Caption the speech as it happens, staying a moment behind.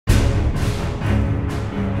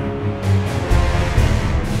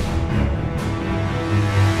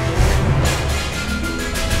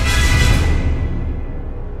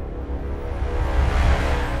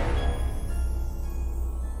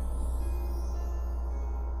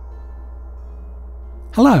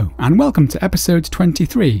Hello, and welcome to episode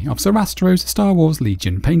 23 of Sir Astro's Star Wars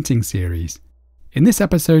Legion painting series. In this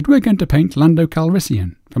episode we're going to paint Lando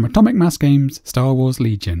Calrissian from Atomic Mass Games' Star Wars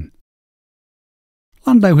Legion.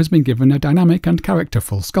 Lando has been given a dynamic and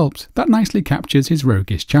characterful sculpt that nicely captures his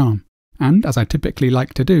roguish charm, and as I typically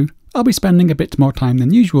like to do, I'll be spending a bit more time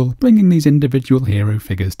than usual bringing these individual hero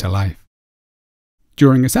figures to life.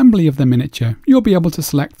 During assembly of the miniature, you'll be able to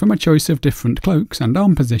select from a choice of different cloaks and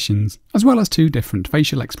arm positions, as well as 2 different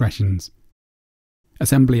facial expressions.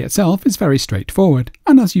 Assembly itself is very straightforward,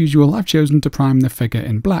 and as usual I've chosen to prime the figure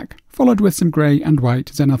in black, followed with some grey and white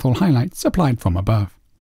zenithal highlights applied from above.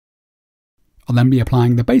 I'll then be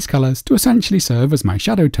applying the base colours to essentially serve as my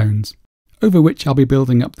shadow tones, over which I'll be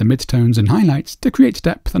building up the midtones and highlights to create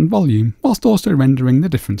depth and volume, whilst also rendering the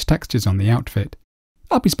different textures on the outfit.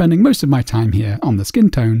 I'll be spending most of my time here on the skin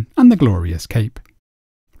tone and the glorious cape.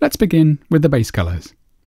 Let's begin with the base colours.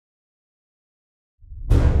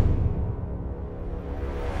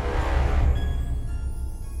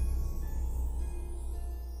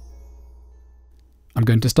 I'm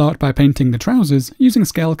going to start by painting the trousers using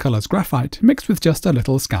Scalecolor's Graphite mixed with just a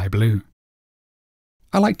little sky blue.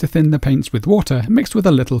 I like to thin the paints with water mixed with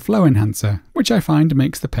a little flow enhancer, which I find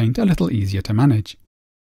makes the paint a little easier to manage.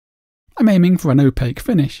 I'm aiming for an opaque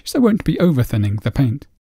finish, so won't be over-thinning the paint.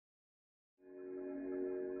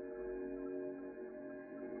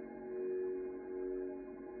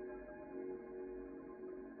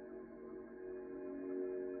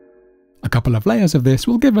 A couple of layers of this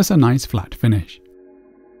will give us a nice flat finish.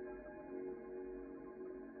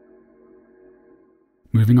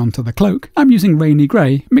 Moving on to the cloak, I'm using Rowney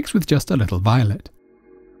grey mixed with just a little violet.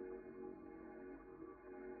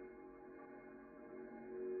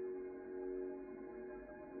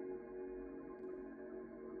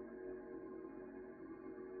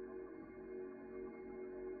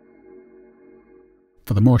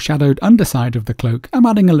 For the more shadowed underside of the cloak, I'm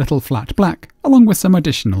adding a little flat black, along with some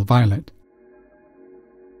additional violet.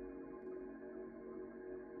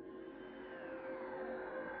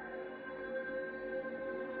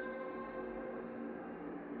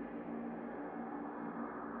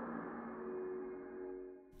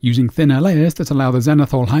 Using thinner layers that allow the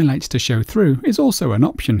zenithal highlights to show through is also an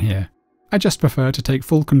option here. I just prefer to take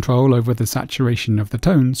full control over the saturation of the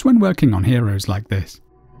tones when working on heroes like this.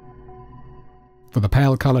 For the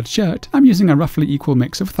pale coloured shirt, I'm using a roughly equal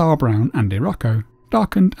mix of Thar Brown and Iroko,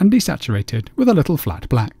 darkened and desaturated with a little flat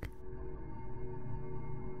black.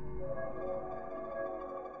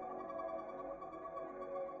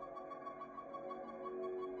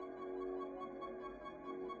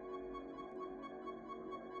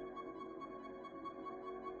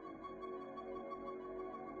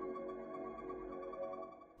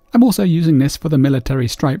 I'm also using this for the military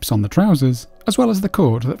stripes on the trousers, as well as the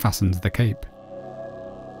cord that fastens the cape.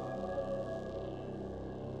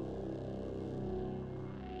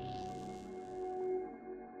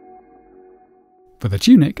 For the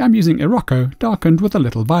tunic, I'm using Iroko darkened with a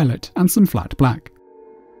little violet and some flat black.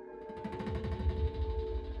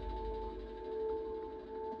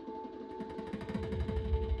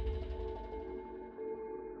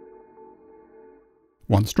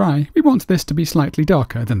 Once dry, we want this to be slightly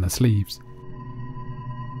darker than the sleeves.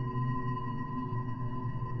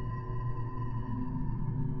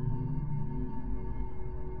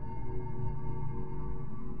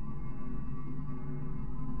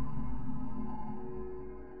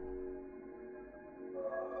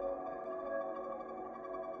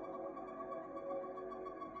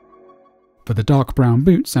 For the dark brown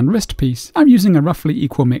boots and wrist piece, I'm using a roughly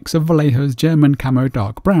equal mix of Vallejo's German Camo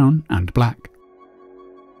dark brown and black.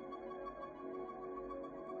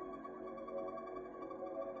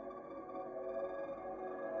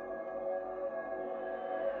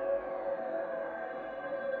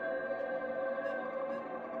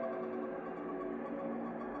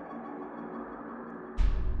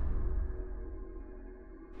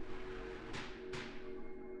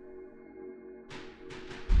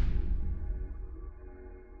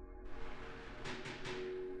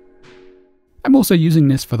 I'm also using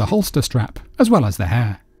this for the holster strap, as well as the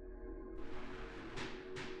hair.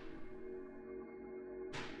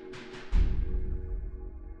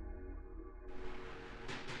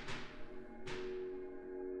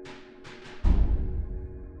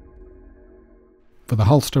 For the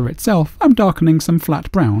holster itself, I'm darkening some flat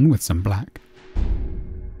brown with some black.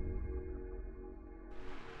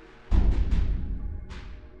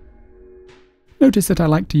 Notice that I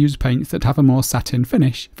like to use paints that have a more satin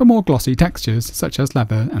finish for more glossy textures such as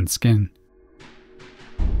leather and skin.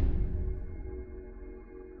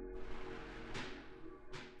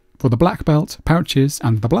 For the black belt, pouches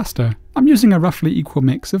and the blaster, I'm using a roughly equal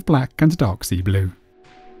mix of black and dark sea blue.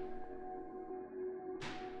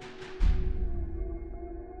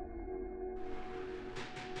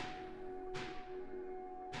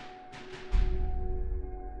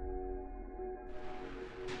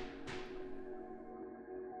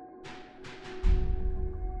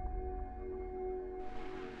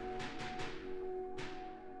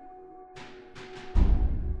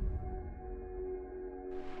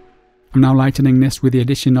 I'm now lightening this with the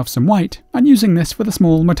addition of some white and using this for the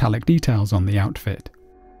small metallic details on the outfit.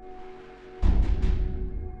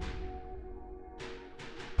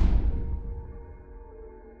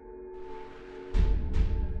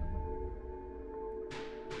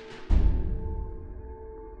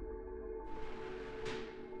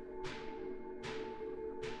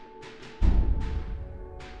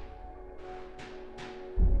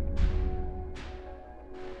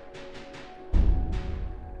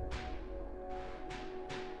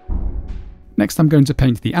 Next I'm going to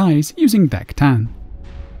paint the eyes using Biel-Tan.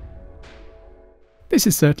 This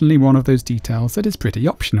is certainly one of those details that is pretty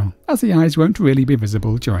optional, as the eyes won't really be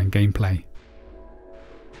visible during gameplay.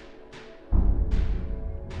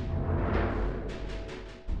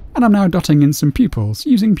 And I'm now dotting in some pupils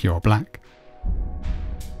using pure black.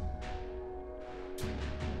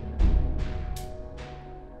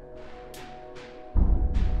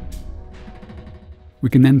 We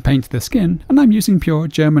can then paint the skin, and I'm using pure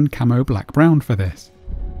German Camo black-brown for this.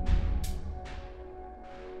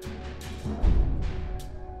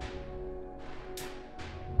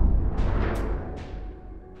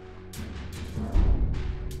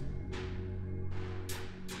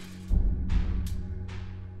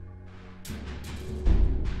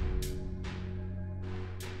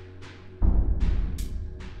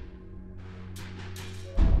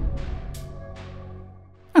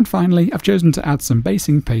 And finally, I've chosen to add some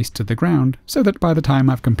basing paste to the ground, so that by the time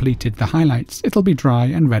I've completed the highlights, it'll be dry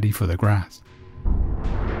and ready for the grass.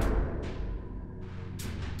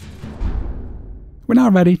 We're now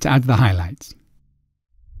ready to add the highlights.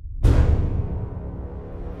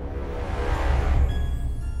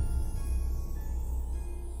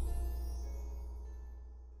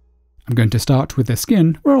 I'm going to start with the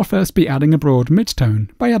skin, where I'll first be adding a broad mid-tone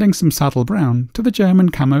by adding some saddle brown to the German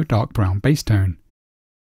Camo dark brown base tone.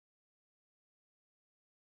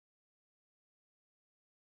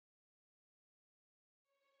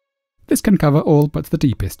 This can cover all but the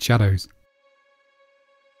deepest shadows.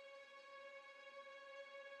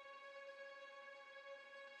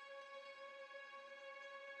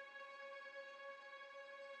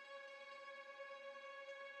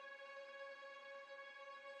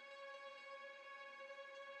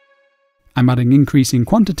 I'm adding increasing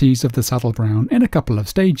quantities of the saddle brown in a couple of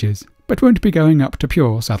stages, but won't be going up to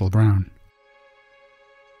pure saddle brown.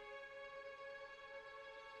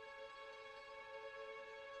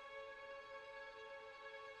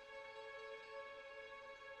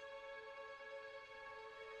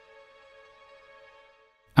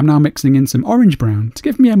 I'm now mixing in some orange brown to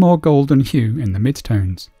give me a more golden hue in the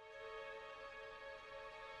mid-tones.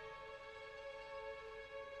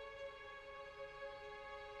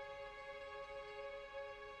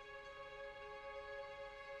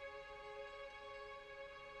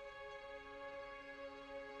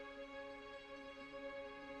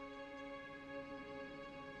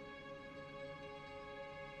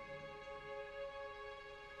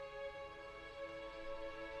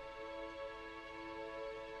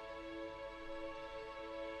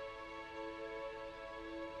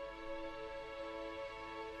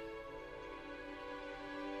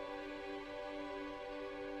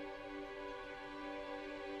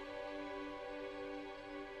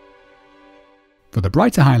 For the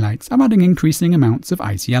brighter highlights, I'm adding increasing amounts of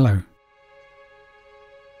ice yellow.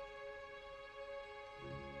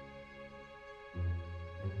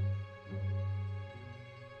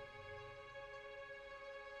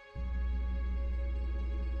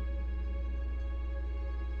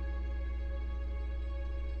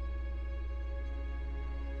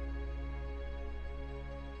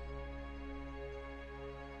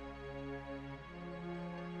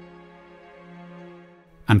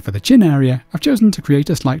 And for the chin area, I've chosen to create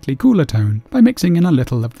a slightly cooler tone by mixing in a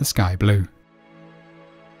little of the sky blue.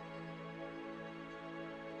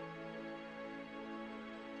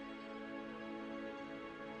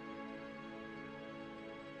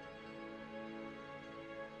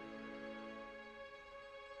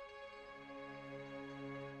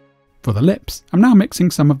 For the lips, I'm now mixing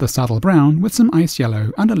some of the saddle brown with some ice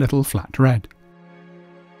yellow and a little flat red.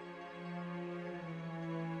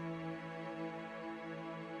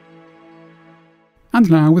 And and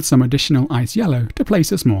now with some additional ice yellow to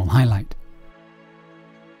place a small highlight.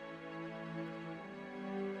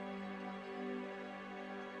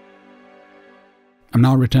 I'm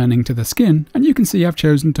now returning to the skin, and you can see I've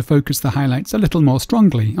chosen to focus the highlights a little more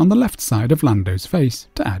strongly on the left side of Lando's face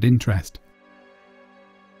to add interest.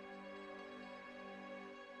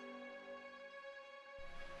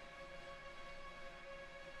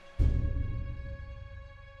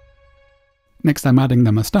 Next I'm adding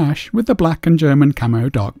the moustache with the black and German camo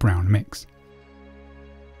dark brown mix.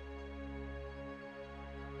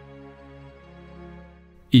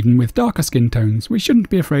 Even with darker skin tones, we shouldn't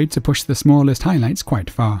be afraid to push the smallest highlights quite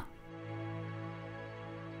far.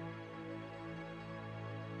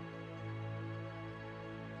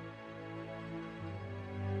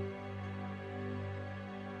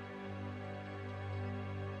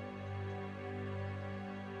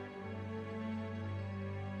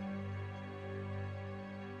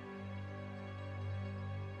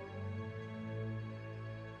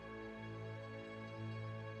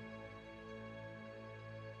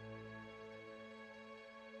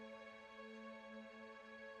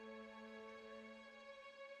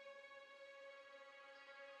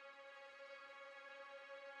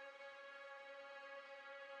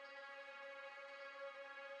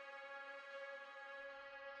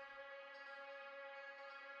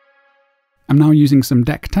 I'm now using some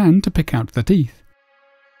deck tan to pick out the teeth,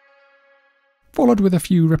 followed with a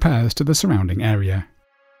few repairs to the surrounding area.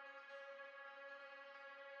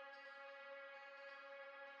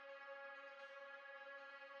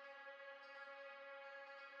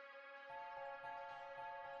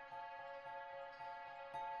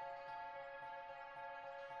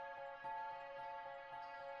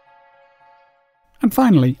 And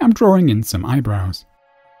finally, I'm drawing in some eyebrows.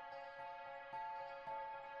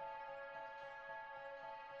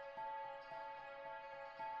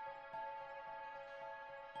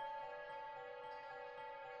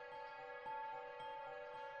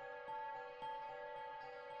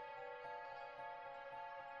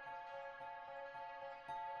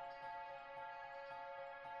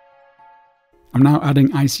 I'm now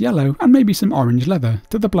adding ice yellow and maybe some orange leather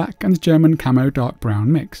to the black and German camo dark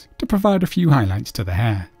brown mix to provide a few highlights to the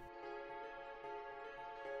hair.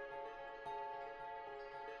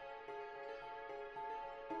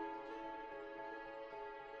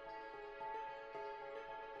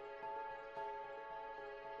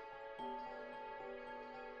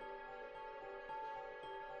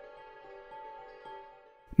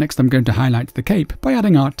 Next I'm going to highlight the cape by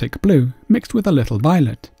adding Artic Blue mixed with a little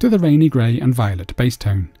violet to the rainy grey and violet base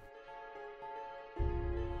tone.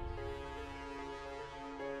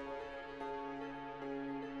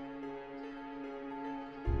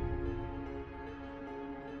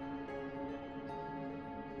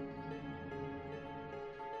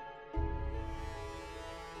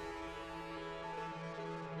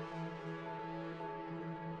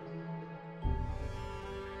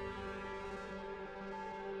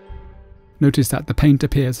 Notice that the paint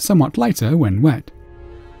appears somewhat lighter when wet.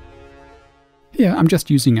 Here I'm just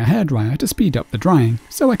using a hairdryer to speed up the drying,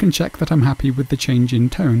 so I can check that I'm happy with the change in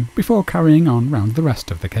tone before carrying on round the rest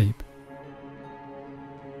of the cape.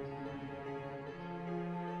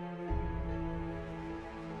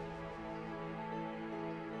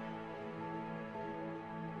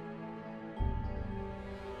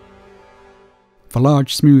 For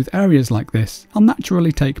large smooth areas like this, I'll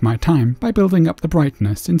naturally take my time by building up the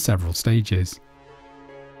brightness in several stages.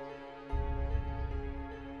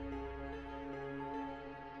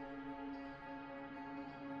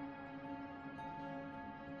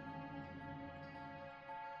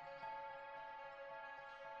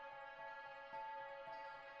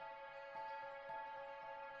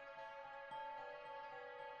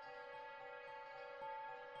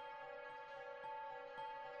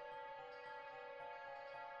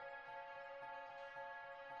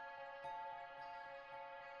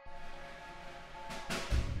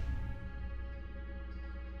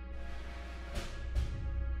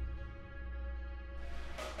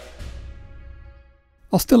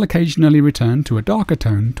 I'll still occasionally return to a darker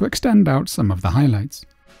tone to extend out some of the highlights.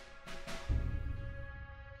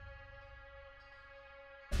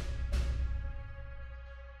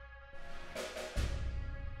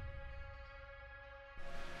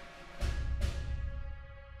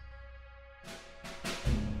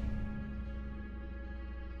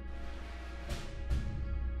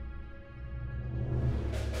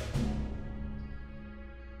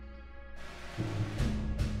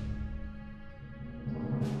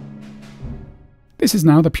 This is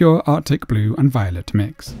now the pure Artic Blue and Violet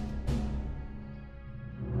mix.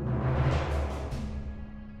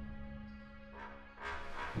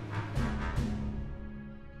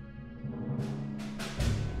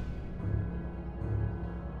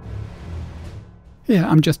 Here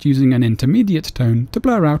I'm just using an intermediate tone to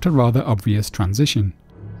blur out a rather obvious transition.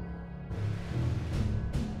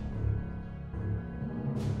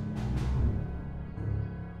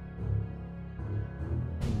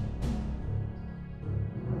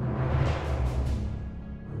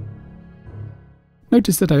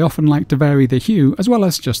 Notice that I often like to vary the hue as well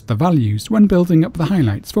as just the values when building up the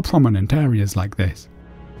highlights for prominent areas like this.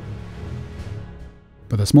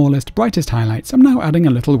 For the smallest, brightest highlights, I'm now adding a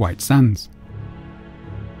little white sands.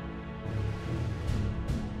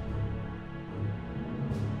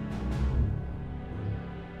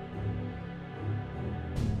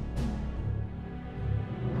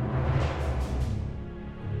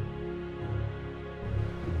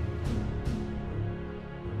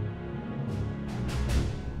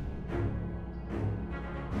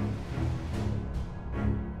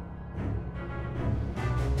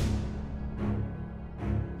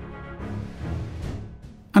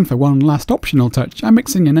 And for one last optional touch, I'm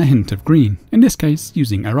mixing in a hint of green, in this case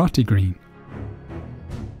using Irati Green.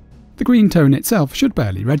 The green tone itself should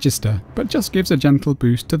barely register, but just gives a gentle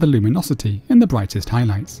boost to the luminosity in the brightest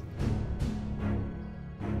highlights.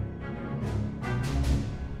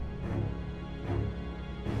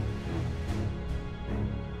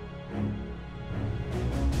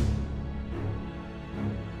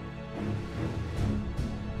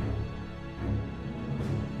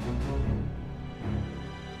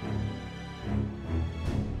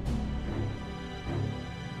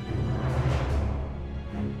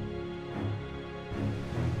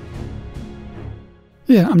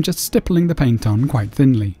 Here I'm just stippling the paint on quite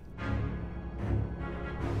thinly.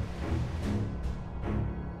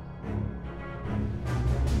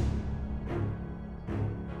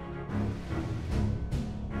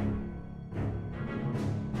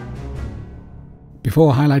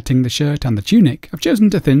 Before highlighting the shirt and the tunic, I've chosen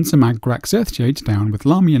to thin some Agrax Earthshade down with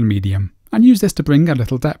Larmian medium, and use this to bring a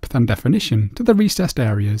little depth and definition to the recessed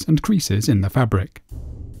areas and creases in the fabric.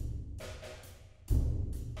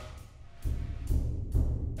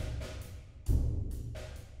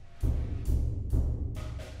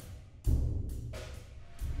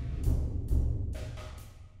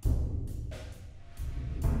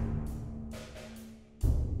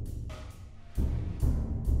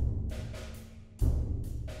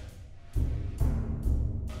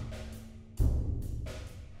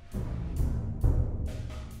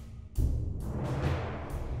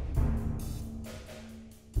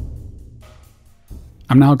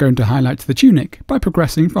 I'm now going to highlight the tunic by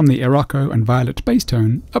progressing from the Iroko and Violet base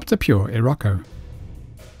tone up to pure Iroko.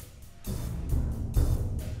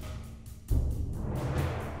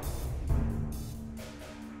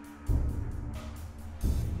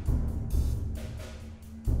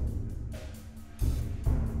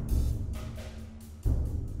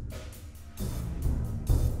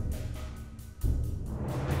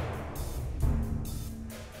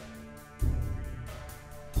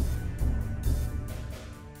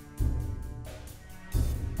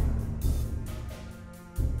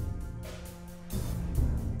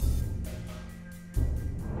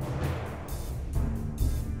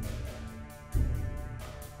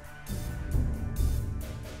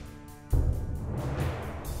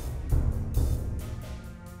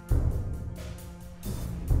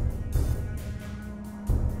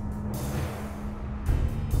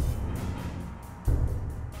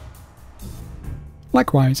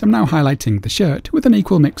 Likewise, I'm now highlighting the shirt with an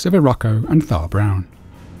equal mix of Iroko and Thar Brown.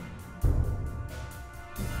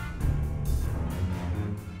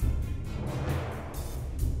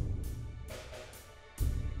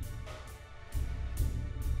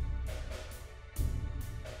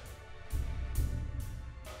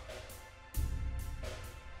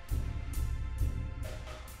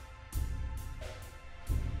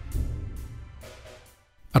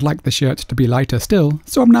 I'd like the shirt to be lighter still,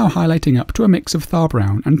 so I'm now highlighting up to a mix of Thar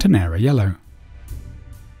Brown and Tenere Yellow.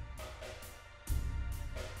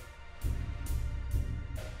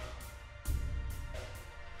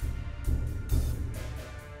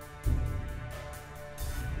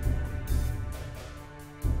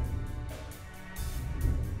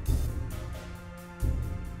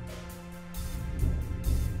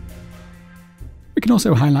 We can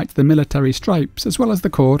also highlight the military stripes as well as the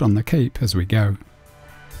cord on the cape as we go.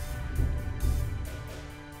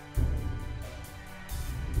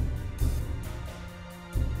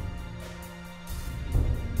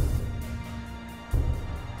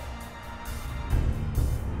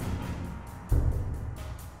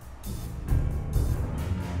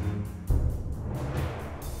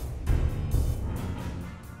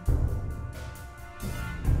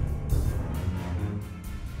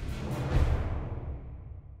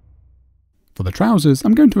 For the trousers,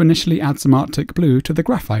 I'm going to initially add some Artic Blue to the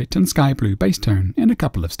Graphite and Sky Blue base tone in a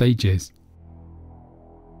couple of stages.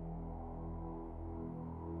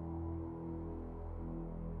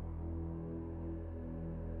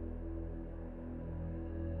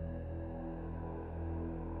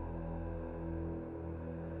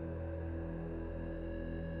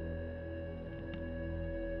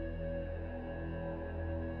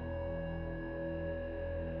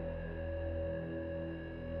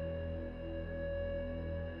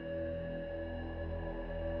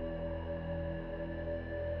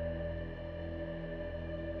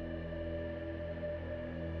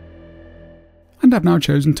 And I've now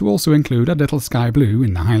chosen to also include a little sky blue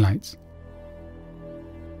in the highlights.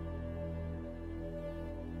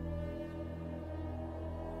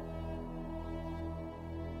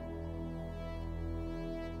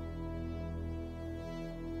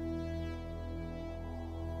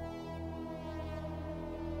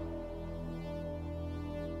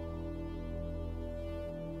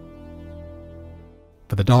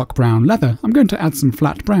 For the dark brown leather, I'm going to add some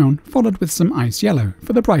flat brown followed with some ice yellow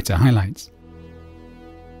for the brighter highlights.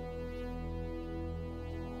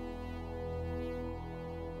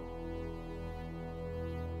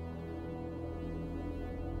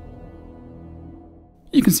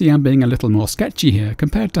 You can see I'm being a little more sketchy here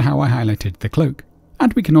compared to how I highlighted the cloak,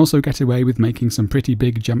 and we can also get away with making some pretty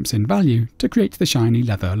big jumps in value to create the shiny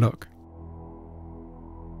leather look.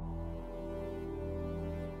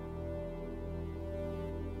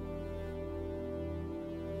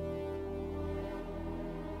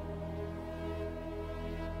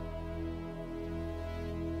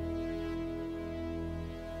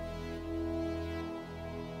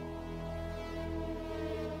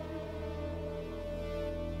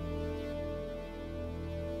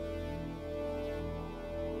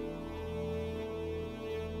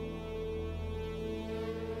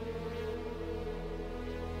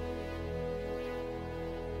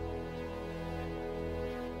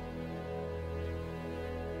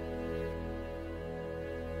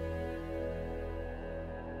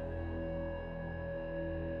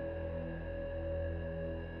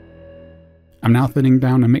 I'm now thinning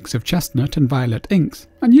down a mix of chestnut and violet inks,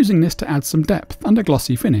 and using this to add some depth and a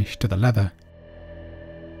glossy finish to the leather.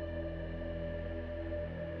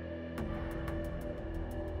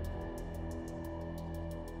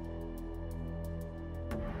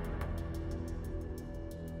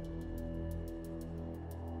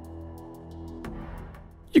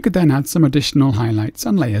 You could then add some additional highlights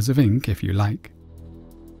and layers of ink if you like.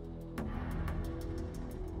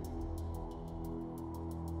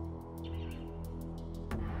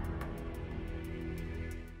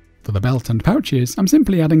 For the belt and pouches, I'm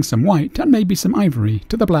simply adding some white and maybe some ivory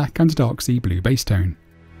to the black and dark sea blue base tone.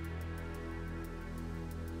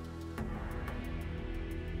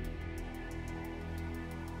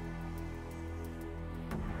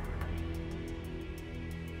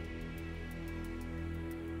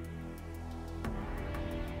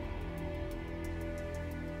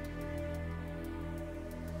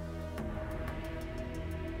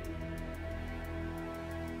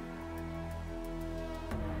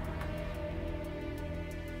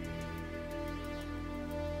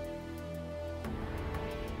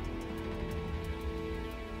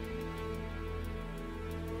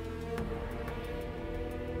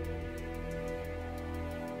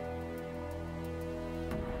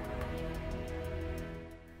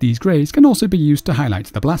 These greys can also be used to highlight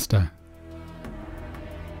the blaster.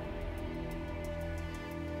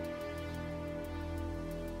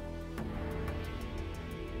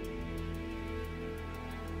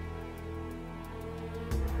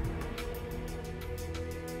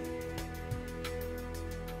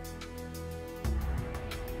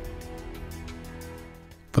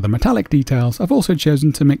 For the metallic details, I've also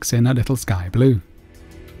chosen to mix in a little sky blue.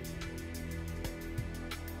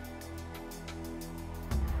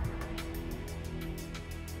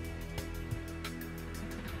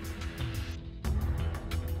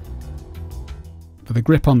 For the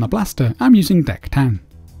grip on the blaster, I'm using Deck Tan.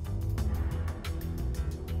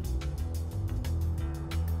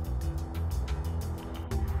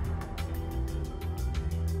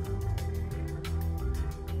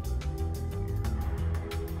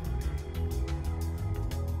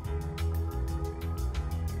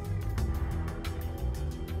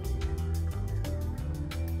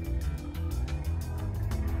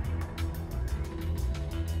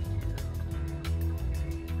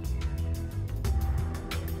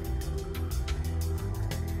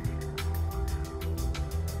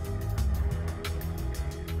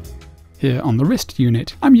 Here on the wrist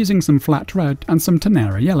unit, I'm using some flat red and some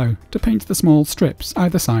Tenere Yellow to paint the small strips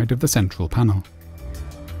either side of the central panel.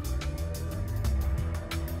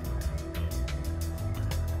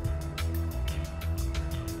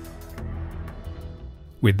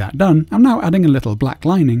 With that done, I'm now adding a little black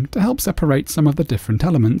lining to help separate some of the different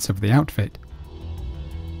elements of the outfit.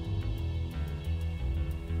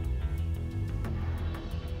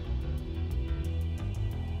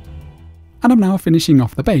 And I'm now finishing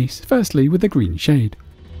off the base, firstly with the green shade.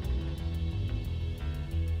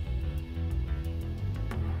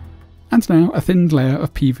 And now a thinned layer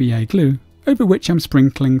of PVA glue, over which I'm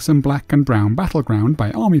sprinkling some black and brown Battleground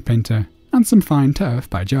by Army Painter and some fine turf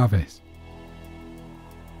by Jarvis.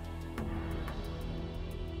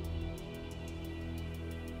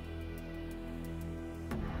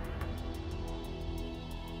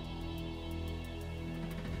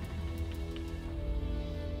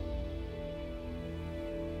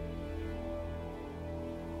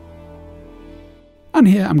 And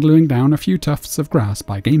here I'm gluing down a few tufts of grass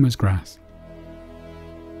by Gamer's Grass.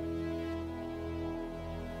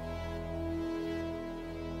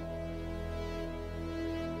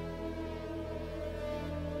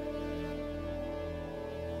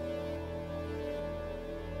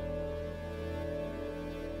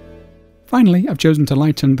 Finally, I've chosen to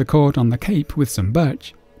lighten the cord on the cape with some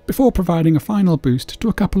birch, before providing a final boost to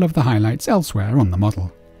a couple of the highlights elsewhere on the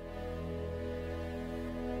model.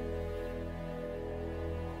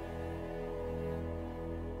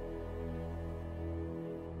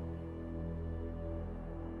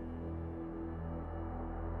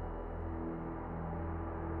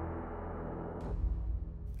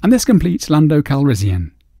 And this completes Lando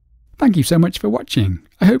Calrissian. Thank you so much for watching.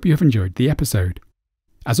 I hope you have enjoyed the episode.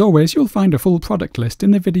 As always, you'll find a full product list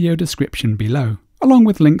in the video description below, along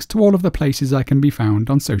with links to all of the places I can be found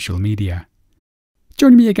on social media.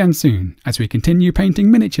 Join me again soon as we continue painting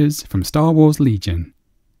miniatures from Star Wars Legion.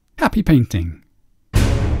 Happy painting!